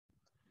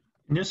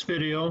In this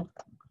video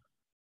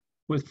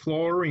with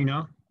Flow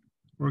Arena,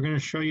 we're going to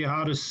show you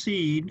how to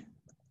seed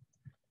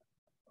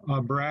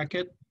a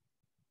bracket,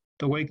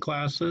 the weight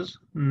classes,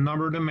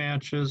 number of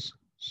matches,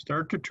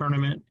 start the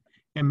tournament,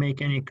 and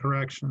make any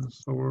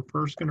corrections. So we're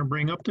first going to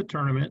bring up the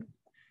tournament.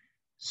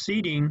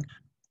 Seeding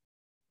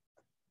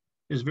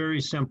is very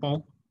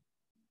simple.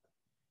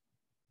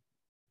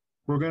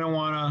 We're going to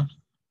want to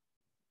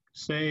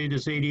say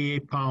this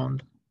 88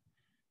 pound.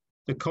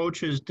 The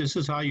coaches, this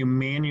is how you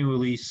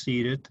manually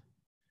seed it.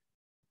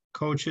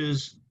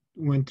 Coaches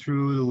went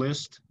through the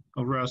list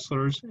of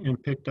wrestlers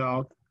and picked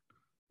out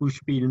who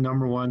should be the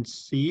 #1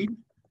 seed.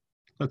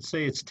 Let's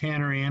say it's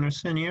Tanner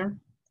Anderson here.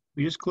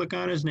 We just click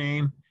on his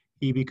name,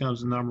 he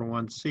becomes the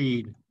 #1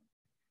 seed.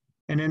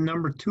 And then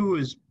 #2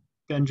 is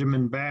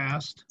Benjamin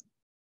Bast.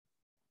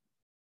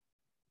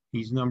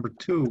 He's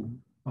 #2.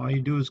 All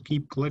you do is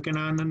keep clicking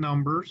on the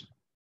numbers.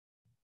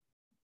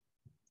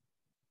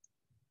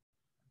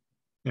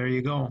 There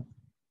you go.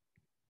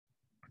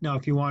 Now,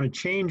 if you want to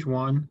change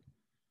one,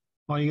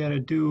 all you got to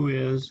do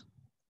is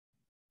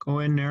go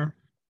in there,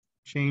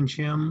 change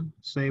him,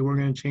 say we're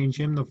going to change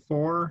him to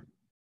 4,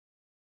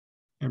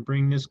 and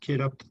bring this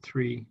kid up to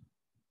 3.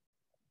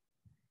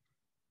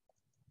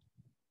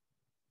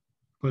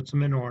 Puts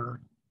them in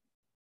order.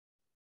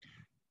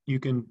 You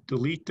can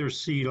delete their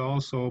seed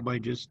also by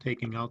just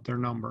taking out their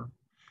number,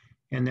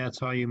 and that's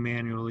how you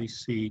manually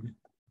seed.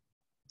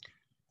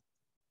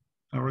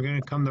 Now we're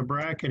going to come to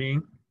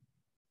bracketing,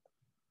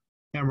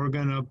 and we're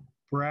going to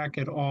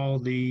bracket all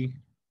the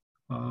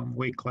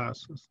weight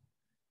classes.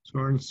 So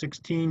we're in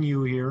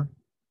 16U here.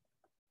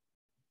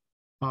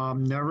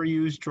 Never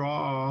use draw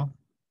all.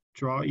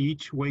 Draw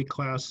each weight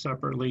class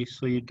separately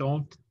so you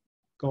don't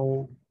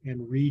go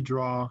and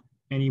redraw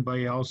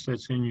anybody else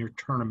that's in your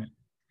tournament.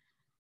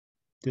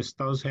 This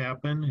does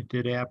happen. It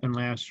did happen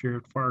last year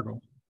at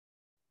Fargo.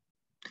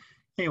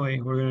 Anyway,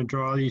 we're going to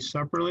draw these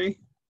separately.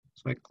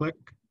 So I click.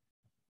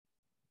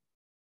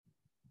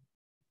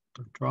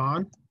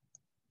 Drawn.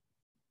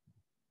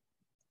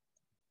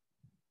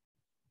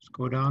 Let's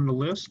go down the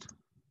list.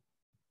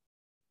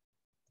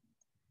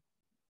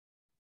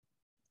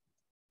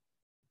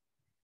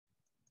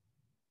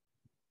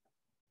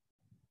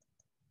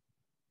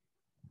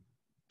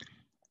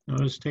 Now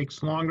this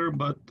takes longer,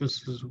 but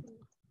this is the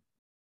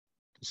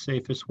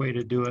safest way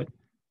to do it.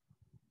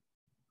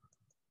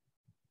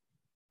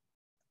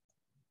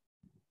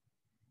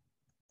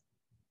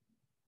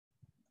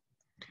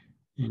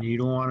 And you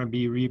don't want to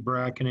be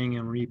re-bracketing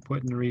and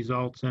re-putting the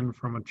results in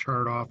from a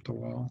chart off the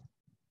wall.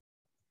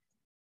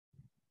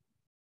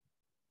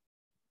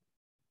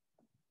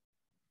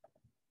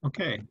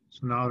 Okay,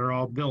 so now they're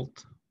all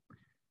built.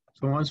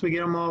 So once we get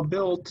them all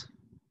built,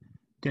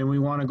 then we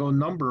want to go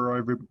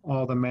number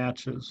all the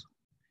matches.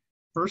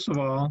 First of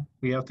all,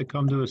 we have to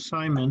come to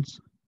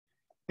assignments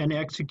and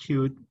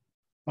execute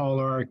all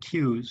our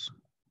cues.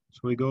 So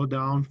we go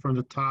down from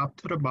the top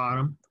to the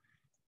bottom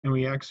and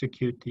we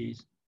execute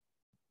these.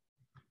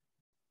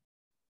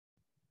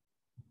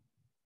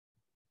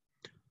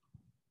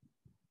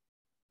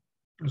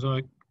 There's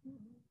like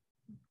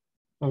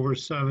over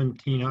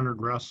 1,700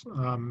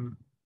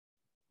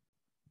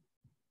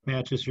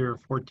 matches here,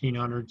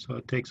 1,400, so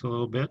it takes a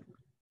little bit.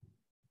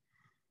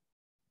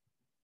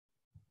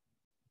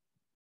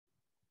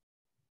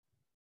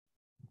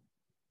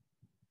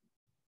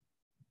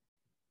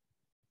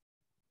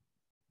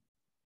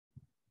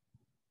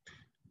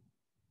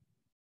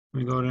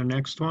 We go to the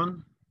next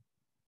one.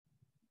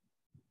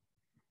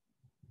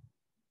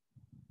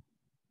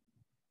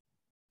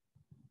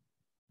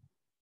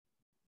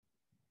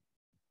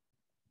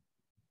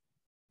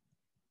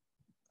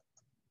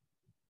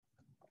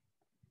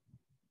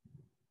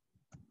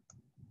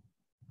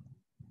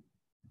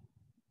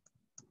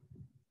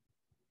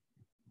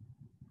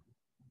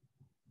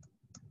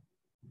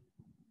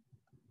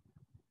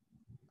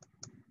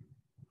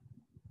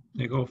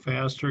 They go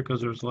faster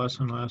because there's less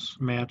and less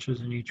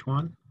matches in each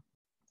one.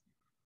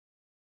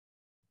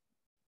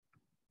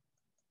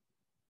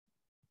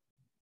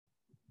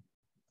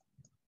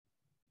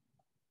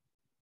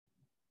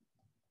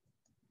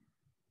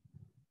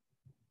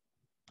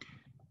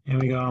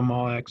 And we got them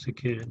all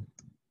executed.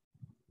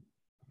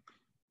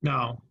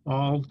 Now,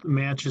 all the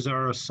matches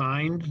are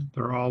assigned.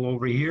 They're all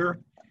over here.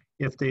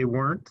 If they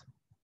weren't,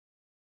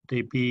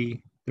 there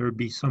would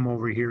be some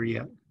over here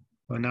yet.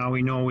 But now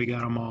we know we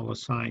got them all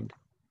assigned.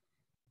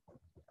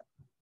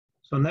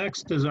 So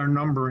next is our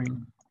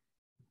numbering.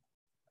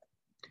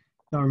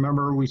 Now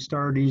remember, we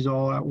started these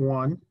all at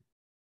 1.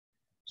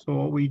 So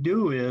what we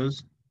do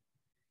is,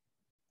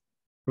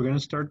 we're going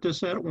to start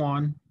this at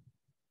 1.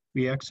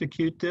 We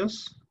execute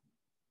this.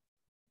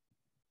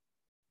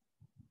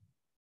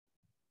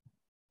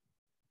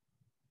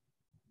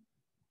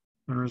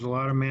 And there's a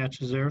lot of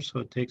matches there, so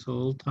it takes a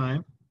little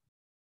time.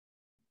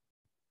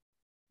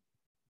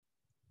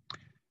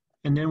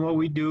 And then what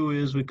we do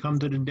is we come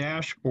to the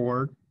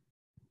dashboard.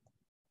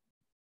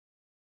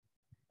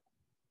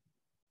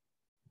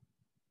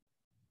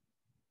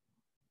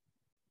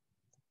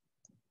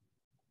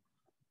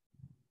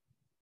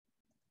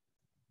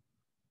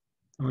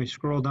 And we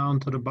scroll down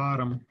to the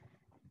bottom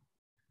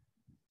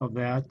of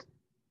that,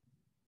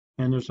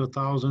 and there's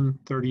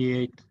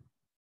 1,038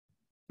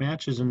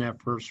 matches in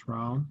that first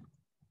round.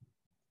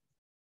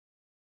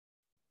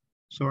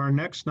 So our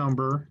next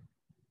number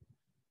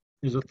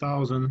is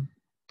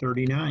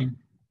 1,039.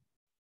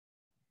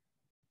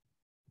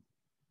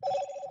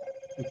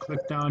 You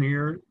click down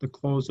here to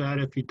close that.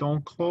 If you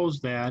don't close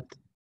that,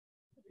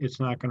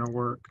 it's not going to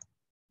work.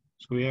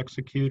 So we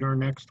execute our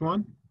next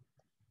one.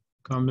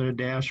 Come to the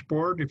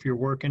dashboard. If you're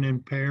working in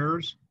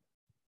pairs,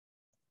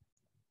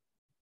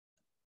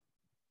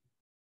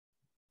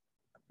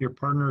 your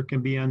partner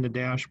can be on the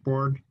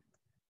dashboard,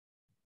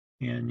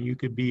 and you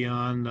could be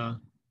on the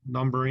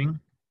numbering,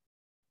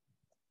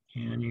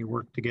 and you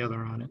work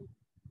together on it.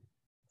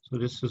 So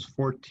this is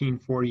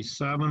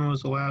 1447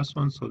 was the last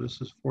one. So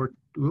this is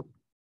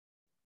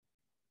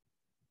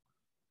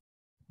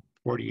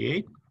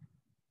 48.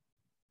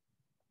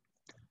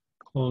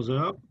 Close it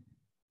up,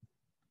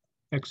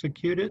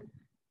 execute it.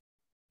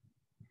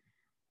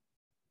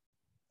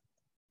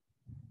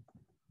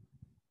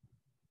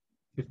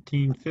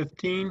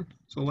 $15.15 is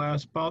the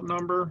last bout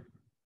number.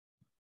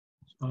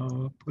 So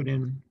I'll put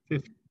in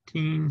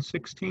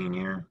 15.16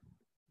 here.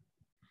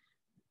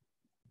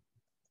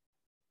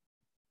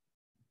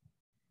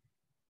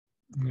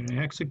 I'm going to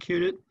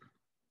execute it.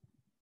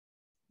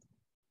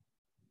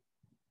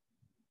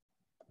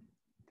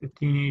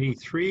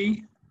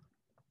 1583.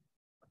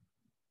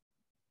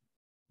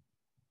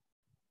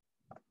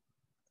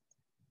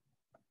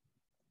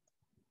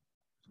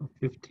 So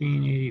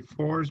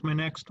 1584 is my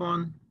next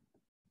one.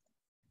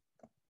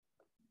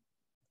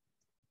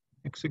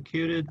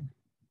 Executed.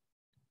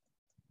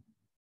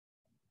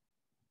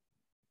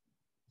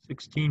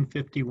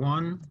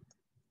 1651.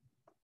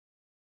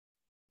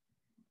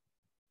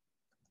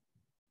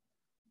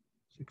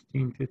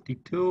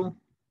 1652.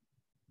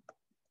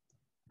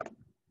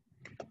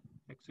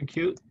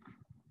 Execute.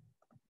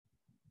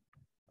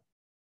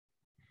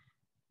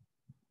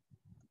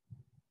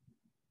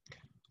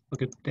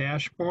 Look at the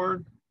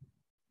dashboard.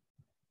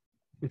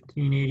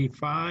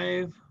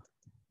 1585.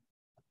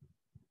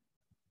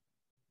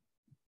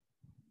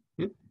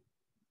 Yep.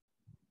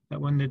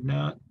 That one did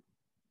not.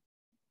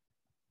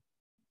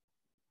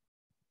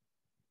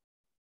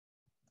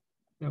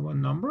 That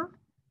one number?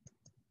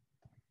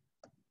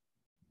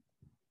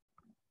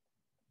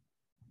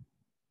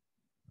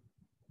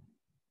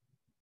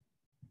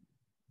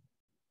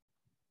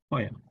 Oh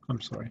yeah,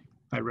 I'm sorry.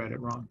 I read it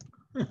wrong.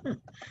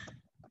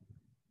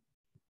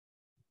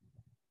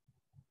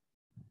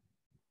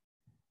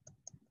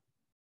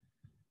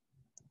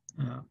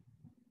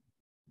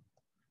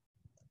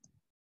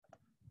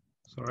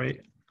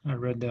 Sorry, I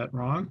read that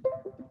wrong.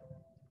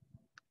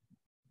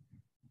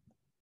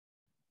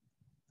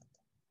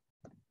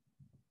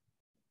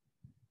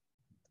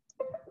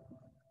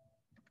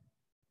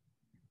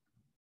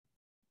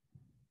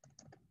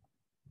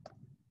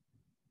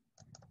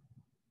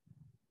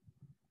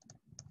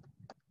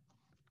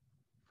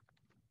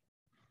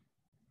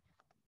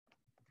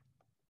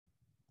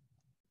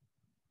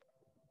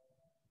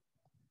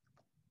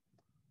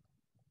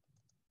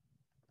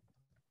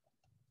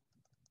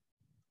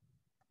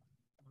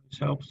 It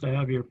helps to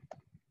have your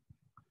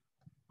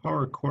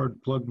power cord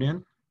plugged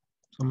in.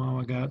 Somehow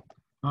I got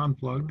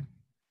unplugged.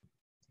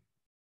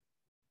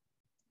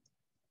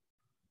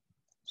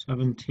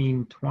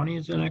 1720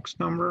 is the next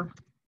number.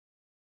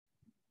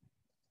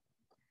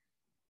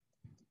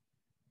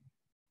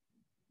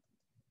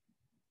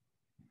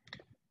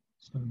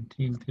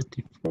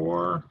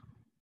 $17.54.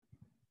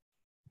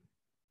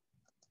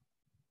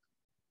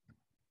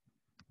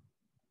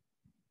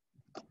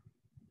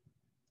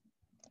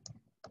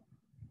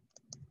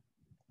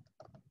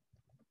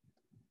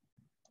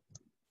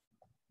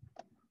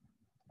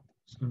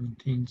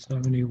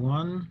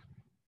 $17.71.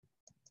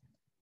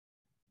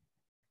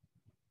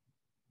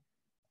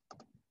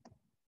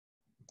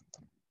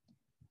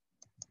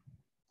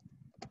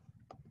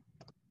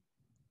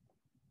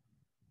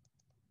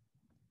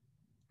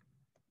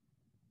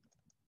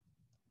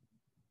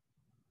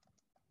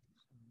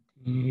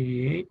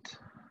 $88.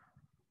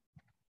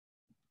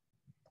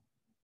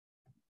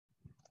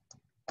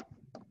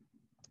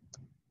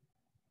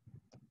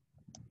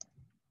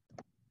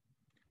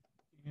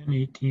 And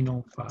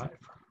 $18.05.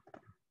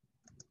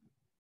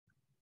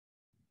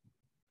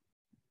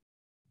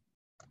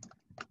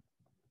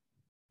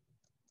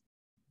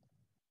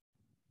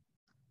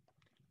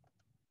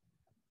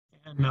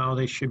 And now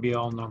they should be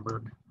all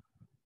numbered.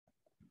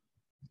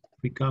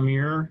 If we come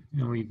here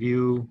and we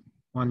view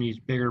one of these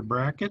bigger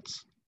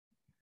brackets,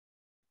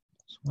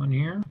 this one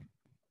here.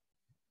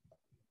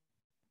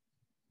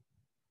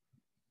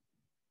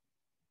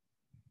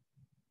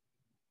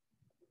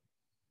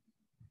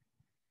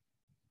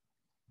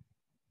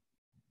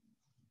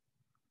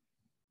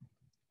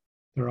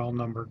 They're all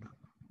numbered.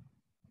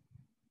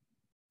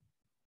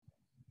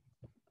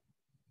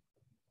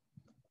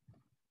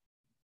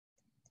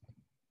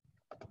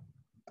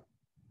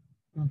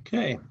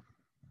 Okay.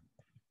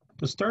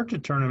 To start the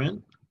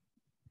tournament,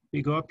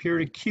 we go up here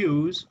to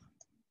cues.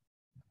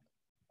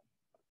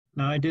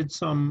 Now I did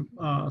some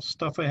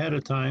stuff ahead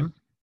of time.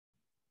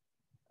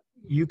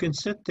 You can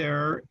sit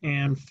there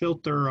and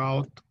filter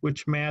out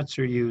which mats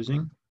you're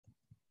using.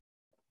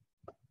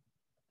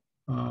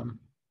 Oh.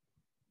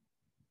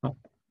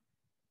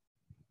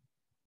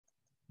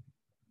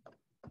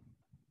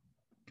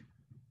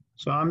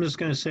 So I'm just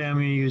going to say I'm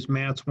going to use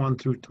mats 1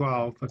 through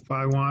 12. If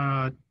I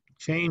want to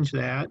change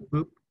that,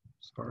 oops,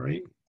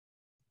 sorry.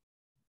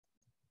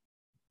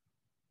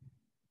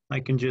 I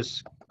can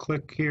just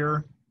click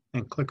here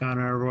and click on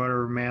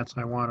whatever mats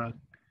I want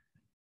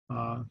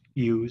to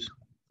use.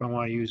 If I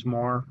want to use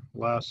more,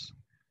 less,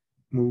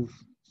 move.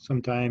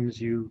 Sometimes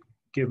you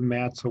give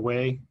mats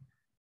away.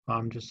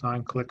 Just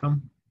unclick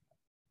them.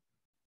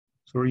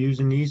 So we're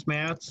using these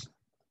mats.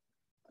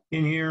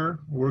 In here,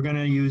 we're going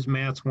to use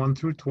mats 1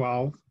 through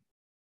 12.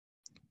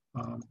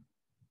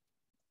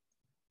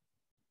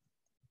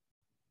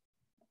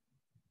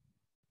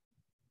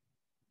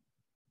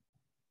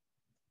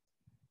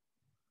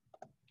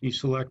 You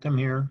select them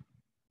here.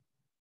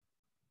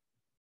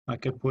 I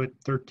could put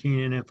 13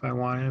 in if I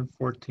wanted,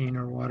 14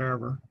 or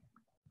whatever.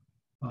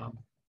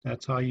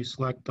 That's how you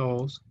select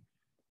those.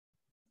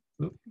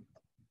 Oop.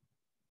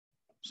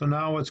 So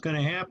now what's going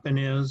to happen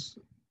is,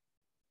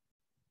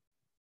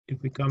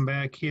 if we come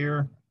back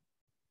here,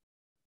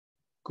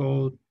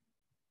 go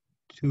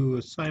to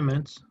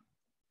assignments,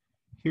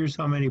 here's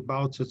how many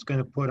bouts it's going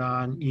to put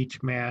on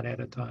each mat at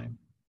a time.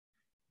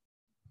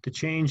 To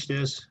change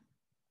this,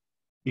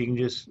 you can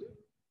just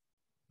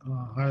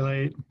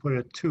highlight, put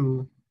a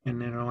 2, and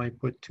then only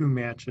put 2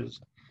 matches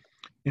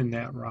in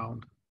that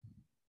round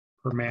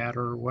per mat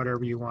or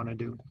whatever you want to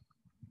do.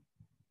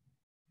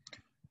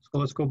 So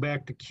let's go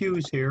back to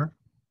cues here.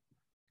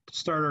 To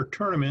start our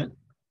tournament,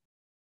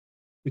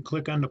 we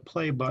click on the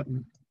play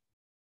button.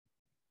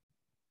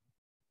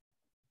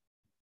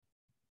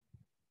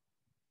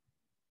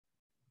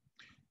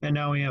 And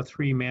now we have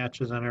 3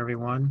 matches on every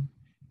one.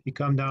 If you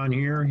come down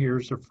here,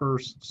 here's the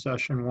first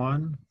session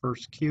 1,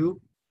 first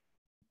cue.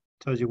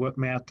 Tells you what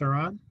mat they're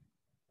on.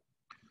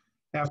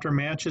 After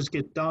matches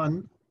get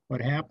done,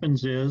 what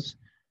happens is,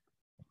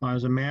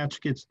 as a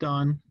match gets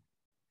done,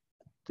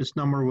 this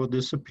number will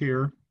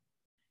disappear,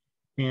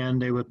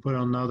 and they would put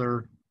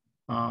another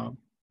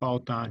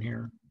bout on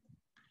here.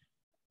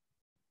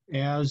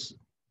 And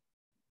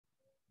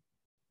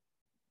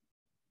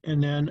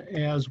then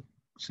as,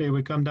 say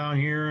we come down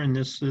here, and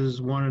this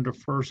is one of the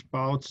first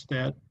bouts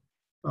that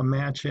a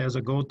match has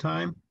a go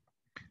time,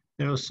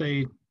 it'll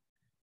say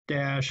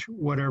dash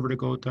whatever the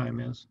go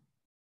time is.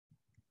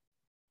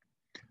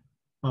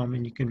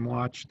 And you can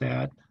watch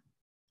that.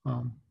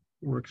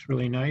 Works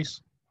really nice.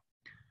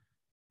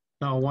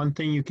 Now, one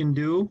thing you can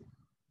do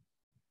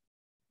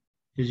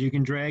is you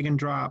can drag and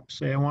drop.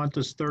 Say I want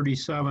this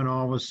 37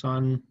 all of a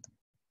sudden.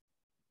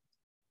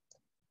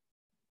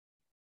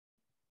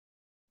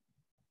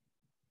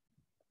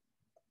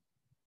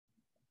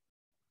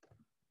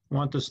 I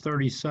want this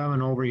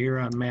 37 over here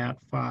on mat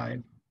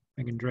 5.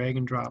 I can drag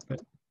and drop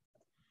it.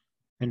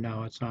 And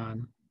now it's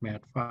on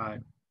mat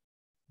 5.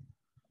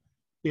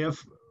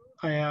 If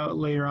I have,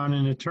 later on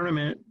in the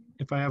tournament,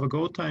 if I have a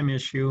go time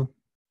issue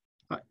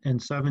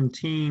and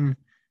 17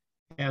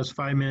 has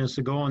 5 minutes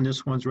to go and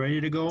this one's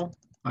ready to go,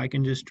 I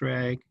can just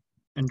drag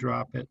and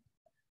drop it.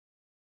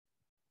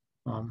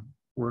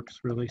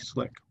 Works really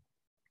slick.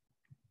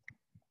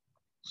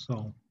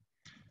 So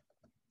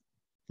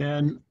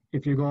then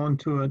if you're going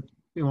to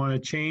you want to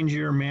change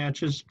your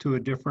matches to a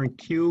different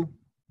cue,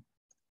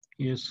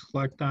 you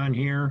select on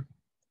here,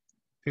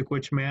 pick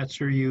which mats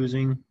you're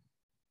using,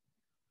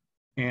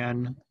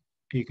 and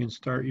you can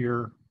start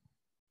your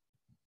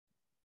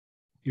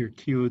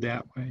cue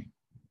that way.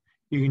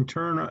 You can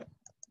turn, if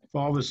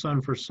all of a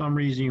sudden for some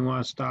reason you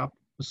want to stop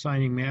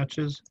assigning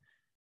matches,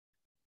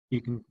 you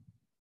can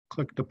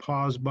click the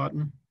pause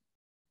button,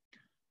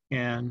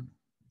 and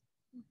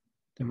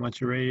then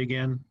once you're ready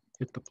again,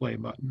 hit the play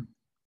button.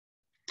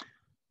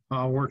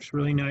 Works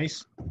really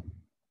nice.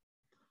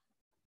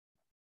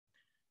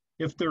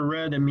 If they're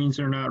red, it means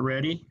they're not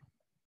ready.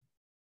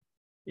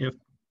 If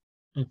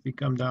you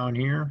come down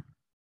here,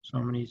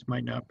 some of these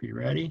might not be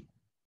ready.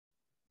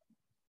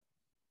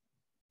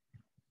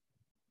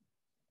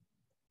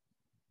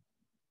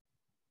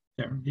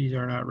 There, these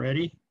are not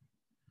ready.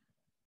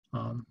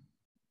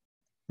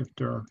 If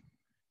they're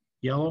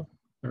yellow,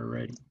 they're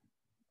ready.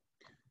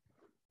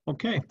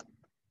 Okay.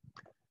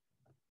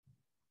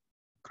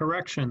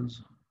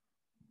 Corrections.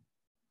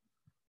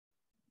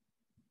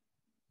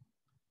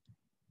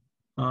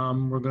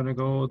 We're going to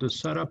go to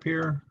setup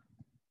here.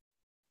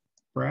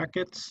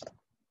 Brackets.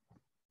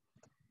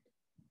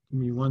 Give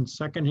me 1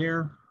 second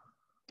here.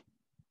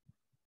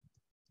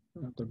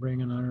 I have to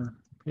bring another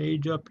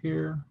page up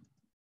here.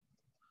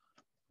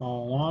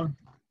 All along.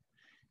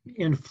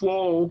 In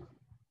Flow,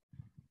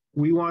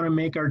 we want to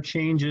make our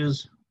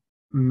changes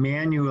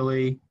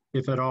manually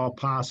if at all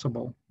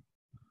possible.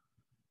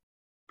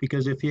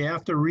 Because if you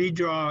have to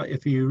redraw,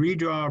 if you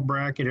redraw a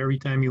bracket every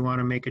time you want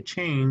to make a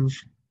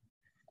change,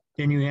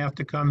 then you have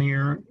to come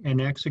here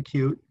and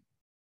execute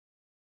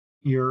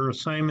your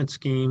assignment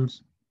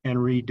schemes and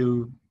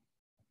redo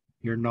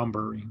your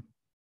numbering.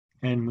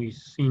 And we've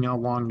seen how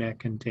long that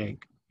can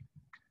take.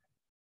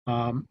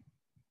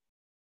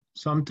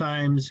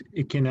 Sometimes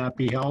it cannot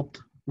be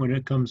helped when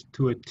it comes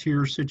to a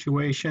tier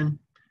situation.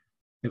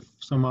 If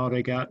somehow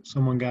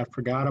someone got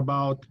forgot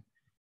about,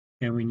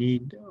 and we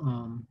need,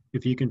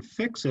 if you can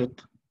fix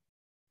it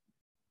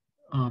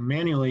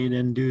manually,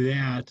 then do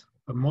that.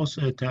 But most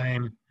of the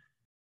time,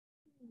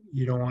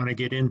 you don't want to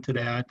get into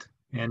that,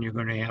 and you're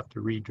going to have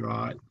to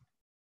redraw it.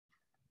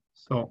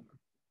 So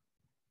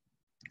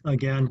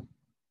again,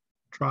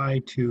 try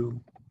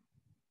to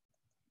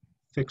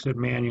fix it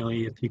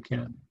manually if you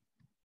can.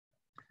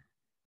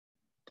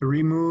 To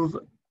remove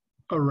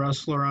a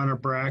wrestler on a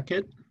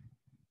bracket,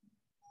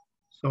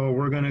 so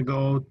we're going to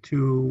go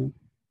to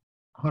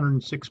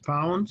 106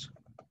 pounds.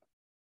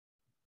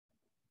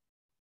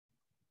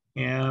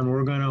 And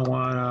we're going to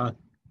want to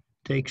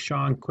take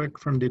Sean Quick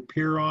from De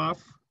Pere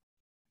off.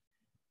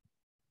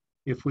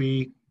 If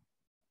we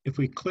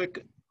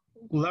click,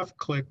 left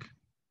click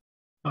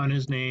on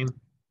his name,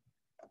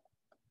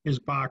 his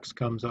box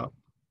comes up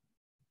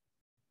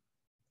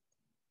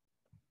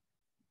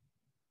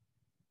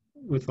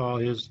with all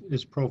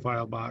his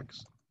profile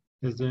box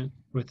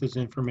with his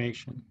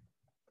information.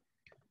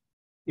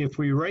 If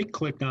we right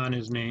click on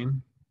his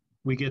name,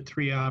 we get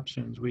three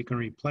options. We can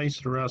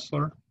replace the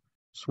wrestler,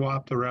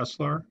 swap the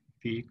wrestler.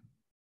 If you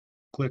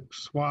click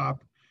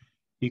swap,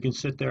 you can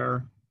sit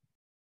there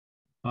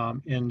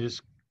and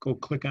just go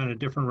click on a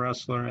different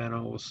wrestler and it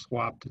will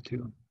swap the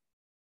two,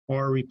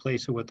 or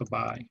replace it with a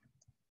buy.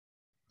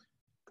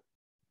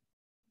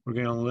 We're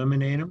going to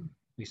eliminate him.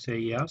 We say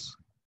yes.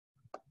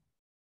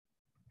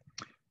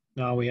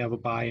 Now we have a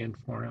buy-in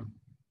for him.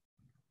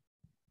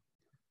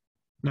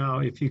 Now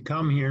if you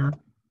come here,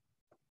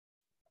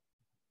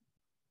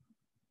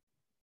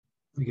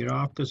 we get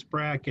off this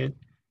bracket,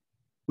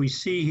 we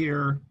see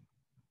here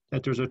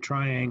that there's a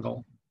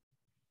triangle.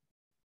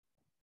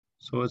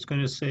 So it's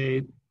going to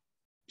say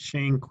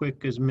Shane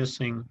Quick is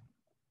missing.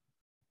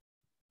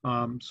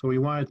 So we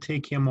want to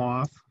take him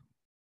off.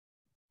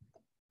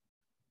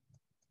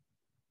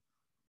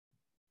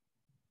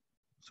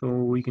 So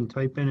we can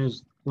type in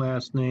his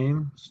last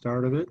name,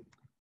 start of it.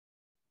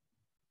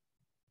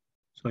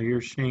 So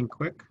here's Shane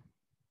Quick.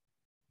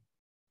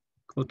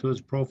 Go to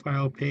his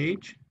profile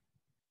page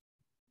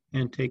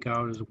and take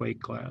out his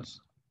weight class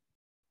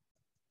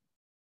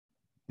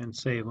and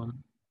save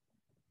him.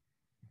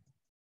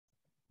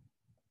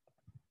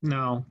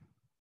 Now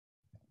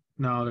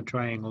the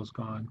triangle's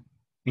gone.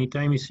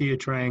 Anytime you see a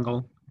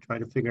triangle, try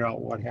to figure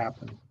out what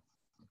happened.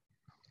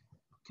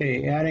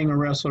 Okay, adding a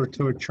wrestler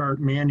to a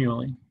chart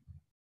manually.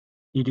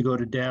 Need to go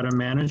to data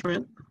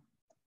management.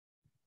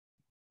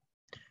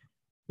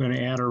 We're going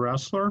to add a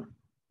wrestler.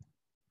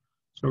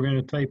 So we're going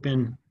to type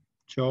in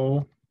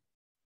Joe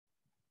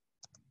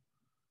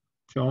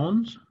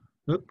Jones.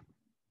 Oop.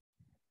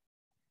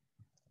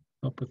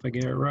 Hope if I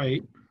get it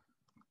right.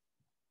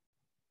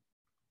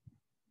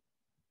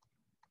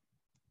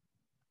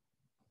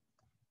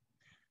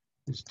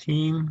 His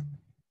team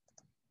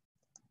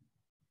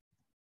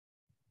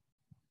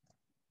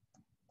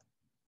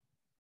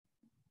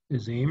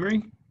is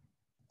Amory.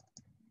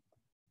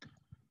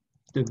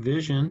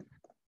 Division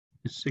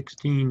is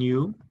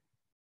 16U.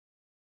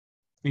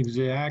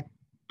 Exact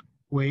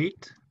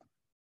weight,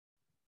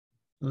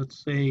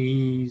 let's say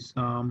he's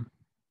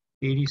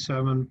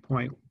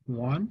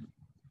 87.1.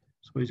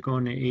 So he's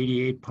going to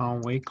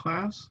 88-pound weight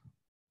class.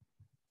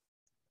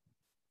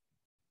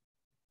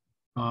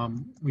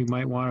 We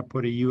might want to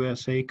put a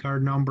USA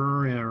card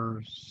number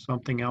or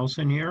something else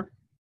in here.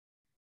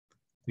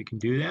 We can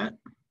do that.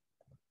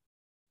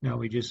 Now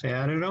we just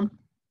added him.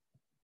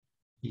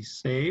 He's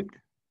saved.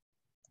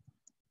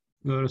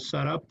 Go to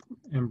setup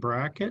and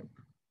bracket.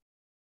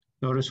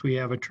 Notice we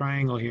have a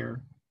triangle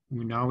here.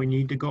 Now we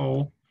need to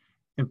go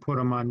and put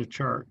them on the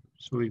chart.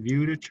 So we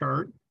view the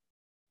chart.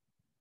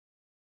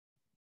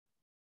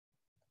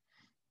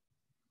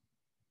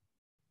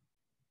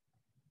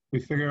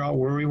 We figure out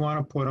where we want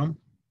to put them.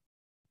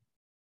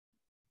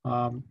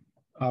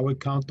 I would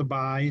count the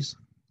buys,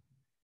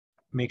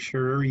 make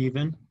sure they're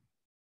even.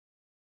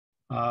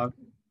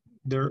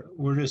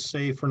 We'll just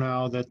say for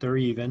now that they're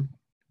even.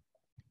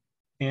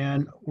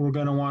 And we're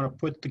going to want to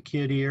put the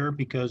kid here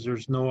because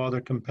there's no other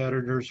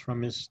competitors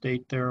from his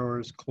state there or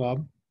his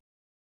club.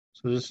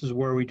 So this is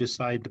where we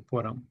decide to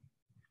put him.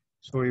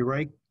 So we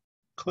right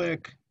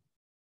click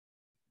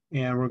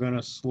and we're going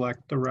to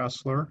select the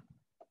wrestler.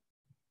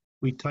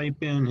 We type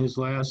in his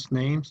last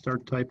name,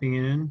 start typing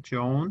it in,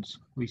 Jones.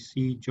 We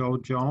see Joe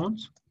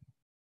Jones.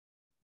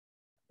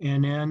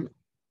 And then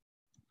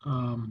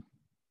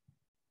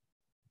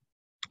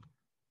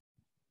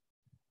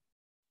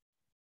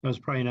that's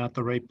probably not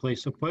the right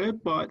place to put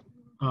it, but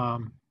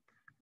because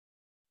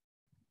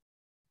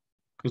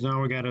now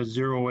we got a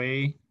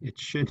 0A, it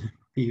should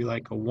be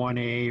like a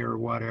 1A or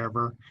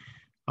whatever,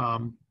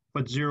 but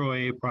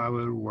 0A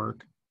probably would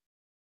work.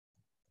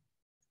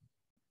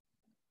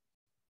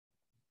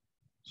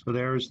 So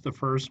there's the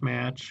first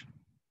match.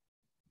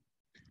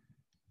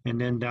 And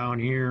then down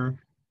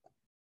here,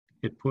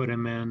 it put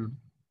him in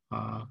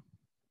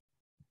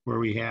where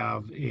we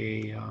have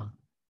a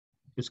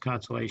his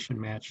consolation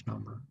match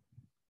number.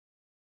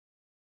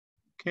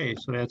 Okay,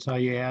 so that's how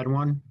you add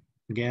one.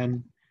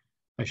 Again,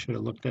 I should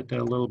have looked at that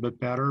a little bit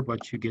better,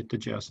 but you get the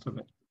gist of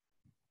it.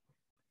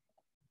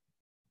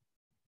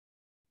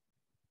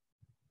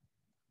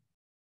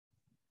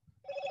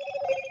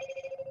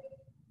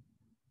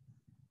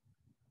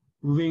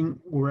 Moving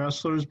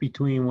wrestlers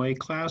between weight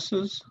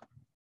classes.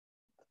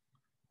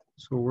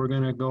 So we're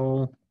going to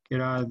go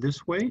get out of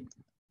this weight.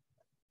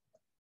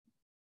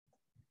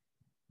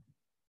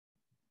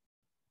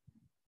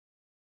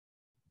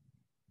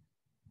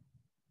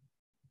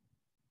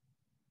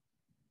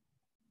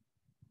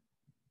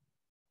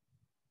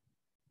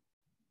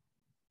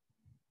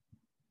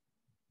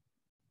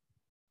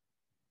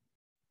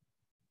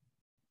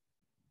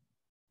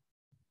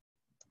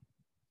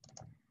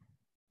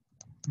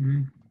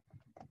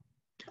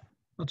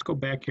 Let's go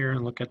back here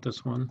and look at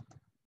this one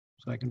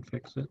so I can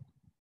fix it.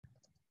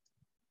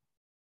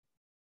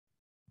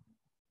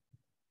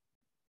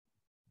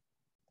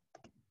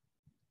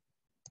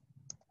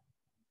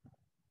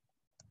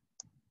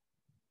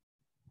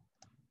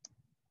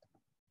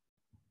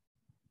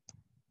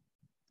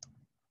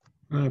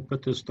 I'm going to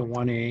put this to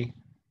 1A.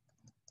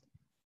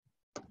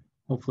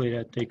 Hopefully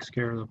that takes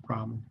care of the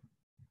problem.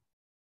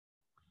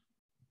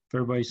 If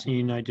everybody's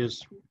seen, I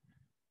just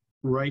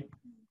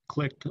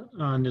right-clicked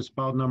on this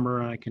bout number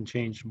and I can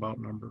change the bout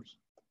numbers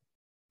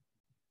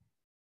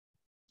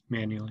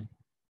manually.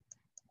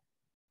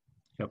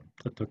 Yep,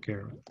 that took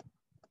care of it.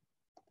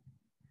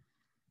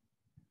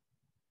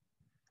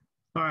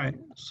 All right,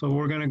 so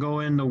we're going to go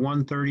into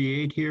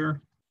 138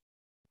 here.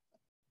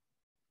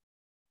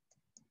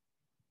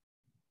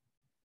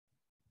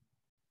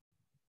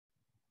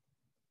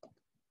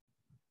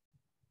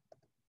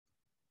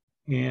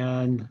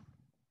 And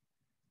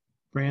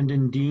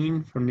Brandon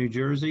Dean from New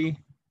Jersey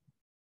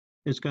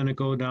is going to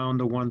go down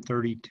to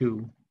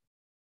 132.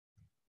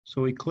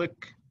 So we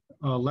click,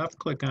 left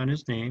click on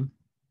his name.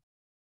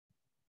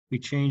 We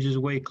change his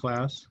weight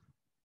class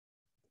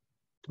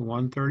to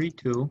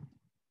 132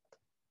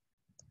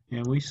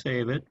 and we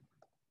save it.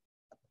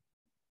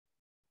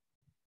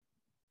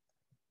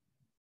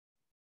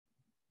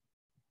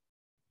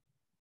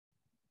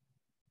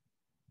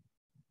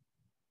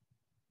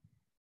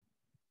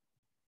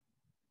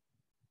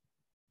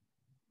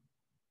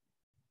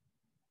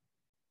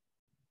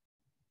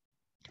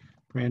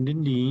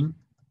 Brandon Dean.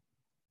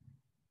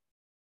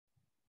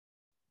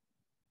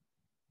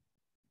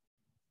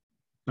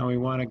 Now we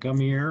want to come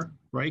here,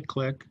 right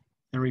click,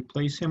 and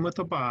replace him with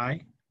a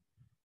buy.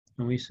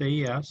 And we say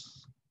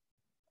yes.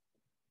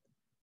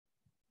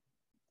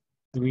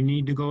 We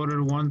need to go to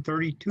the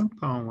 132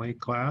 pound weight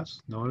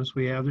class. Notice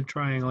we have the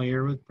triangle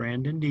here with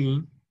Brandon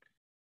Dean.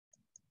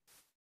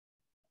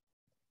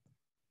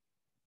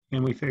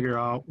 And we figure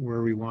out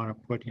where we want to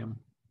put him.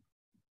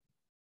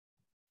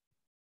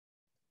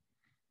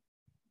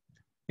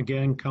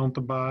 Again, count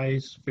the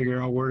buys,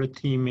 figure out where the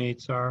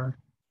teammates are.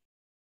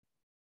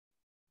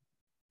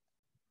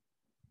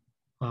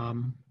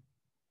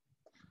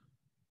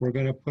 We're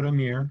going to put them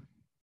here.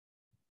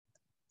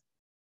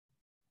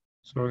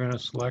 So we're going to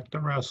select the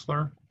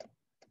wrestler.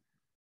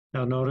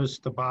 Now notice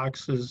the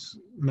box is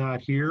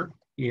not here.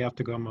 You have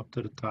to come up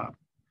to the top.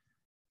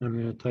 I'm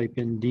going to type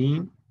in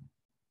Dean.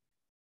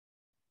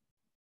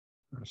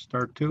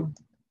 Start to.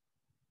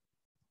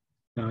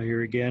 Now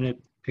here again, it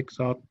picks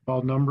out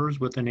all numbers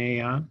with an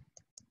A on.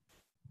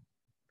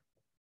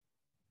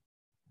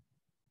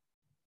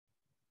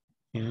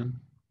 And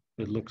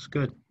it looks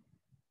good.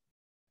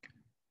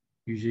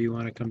 Usually you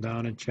want to come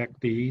down and check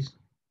these.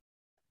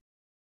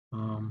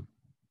 I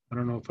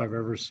don't know if I've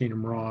ever seen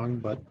them wrong,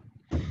 but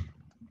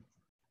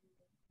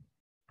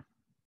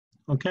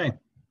okay.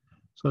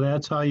 So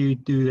that's how you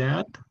do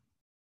that.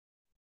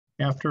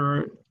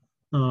 After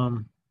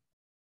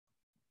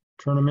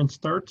tournament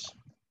starts,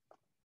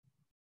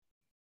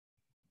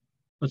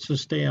 let's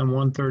just stay on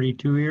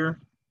 132 here.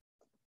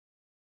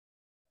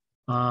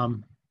 Because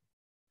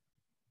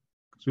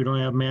we don't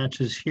have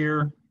matches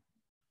here.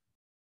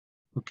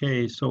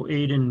 Okay, so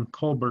Aiden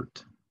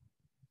Colbert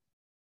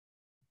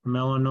from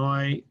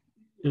Illinois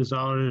is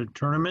out of the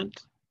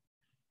tournament.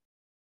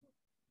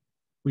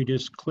 We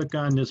just click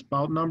on this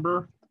bout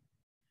number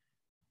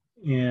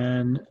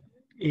and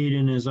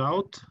Aiden is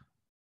out.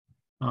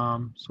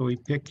 So we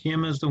pick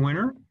him as the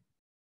winner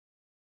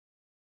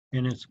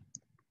and it's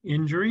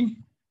injury.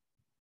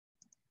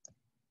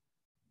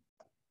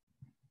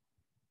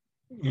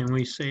 And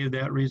we save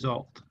that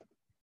result.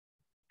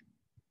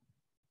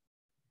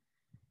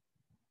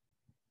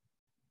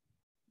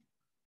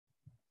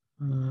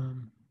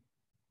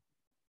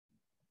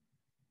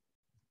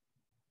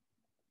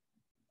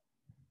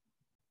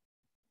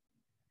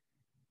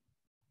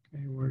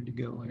 Okay, where'd you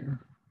go here?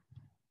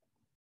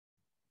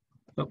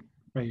 Oh,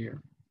 right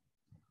here.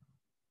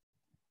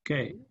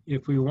 Okay,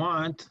 if we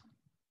want,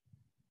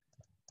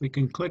 we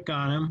can click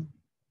on him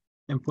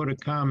and put a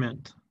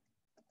comment.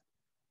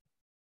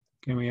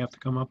 Okay, we have to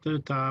come up to the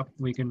top.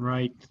 We can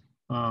write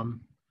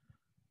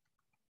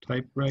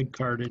type red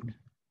carded.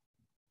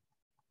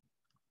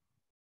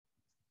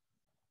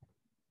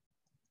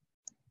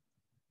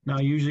 Now,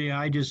 usually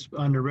I just,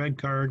 on the red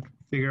card,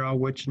 figure out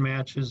which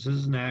matches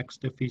is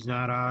next if he's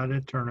not out of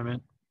the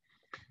tournament,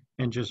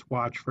 and just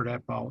watch for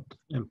that bout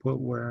and put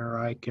where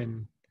I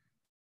can,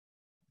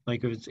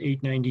 like if it's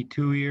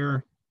 892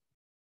 here,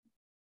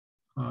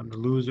 the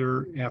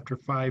loser after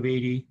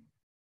 580,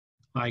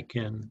 I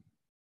can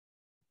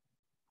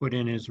put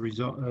in his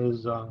result,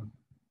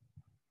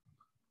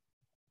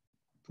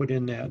 put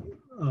in that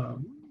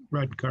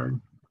red card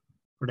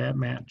for that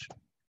match.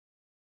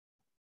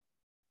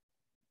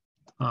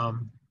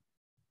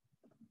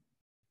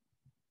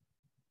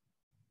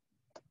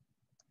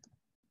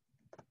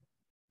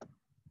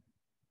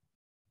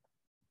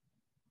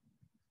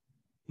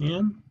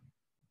 And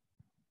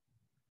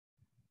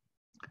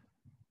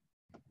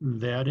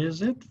that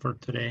is it for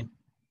today.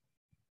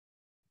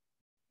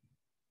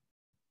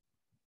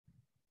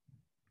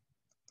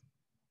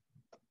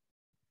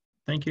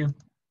 Thank you.